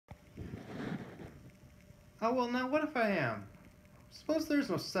Oh, well, now what if I am? Suppose there's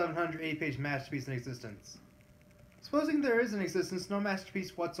no 780-page masterpiece in existence. Supposing there is in existence no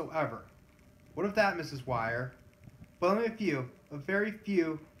masterpiece whatsoever. What of that, Mrs. Wire? But only a very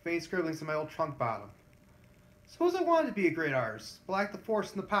few, faint scribblings in my old trunk bottom. Suppose I wanted to be a great artist, but lacked the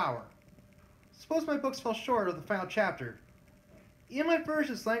force and the power. Suppose my books fell short of the final chapter. Even my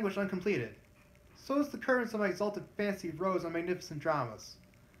verses languished uncompleted. Suppose the curtains of my exalted fancy rose on magnificent dramas.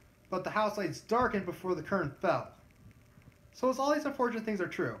 But the house lights darkened before the curtain fell. Suppose all these unfortunate things are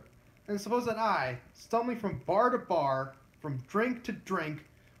true, and suppose that I, stumbling from bar to bar, from drink to drink,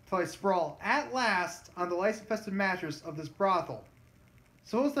 till I sprawl at last on the lice-infested mattress of this brothel.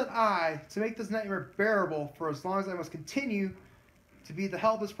 Suppose that I, to make this nightmare bearable for as long as I must continue to be the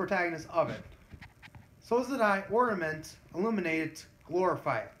helpless protagonist of it. Suppose that I ornament, illuminate it,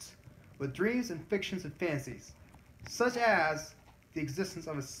 glorify it, with dreams and fictions and fancies, such as the existence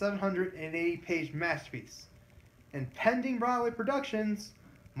of a 780-page masterpiece, and pending Broadway productions,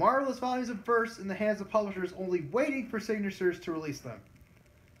 marvelous volumes of verse in the hands of publishers only waiting for signatures to release them.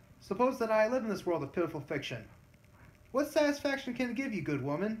 Suppose that I live in this world of pitiful fiction. What satisfaction can it give you, good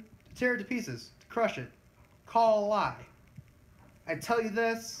woman? To tear it to pieces, to crush it, call a lie. I tell you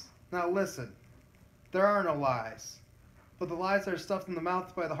this, now listen. There are no lies, but the lies that are stuffed in the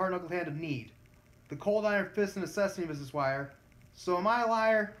mouth by the hard-knuckled hand of need, the cold iron fist of necessity, Mrs. Wire. So am I a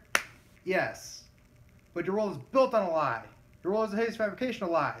liar? Yes. But your world is built on a lie. Your world is a hideous fabrication of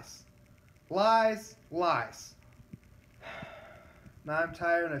lies. Lies, lies. Now I'm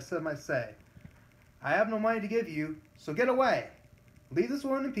tired and I've said my say. I have no money to give you, so get away. Leave this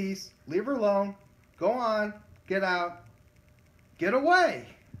woman in peace. Leave her alone. Go on. Get out. Get away!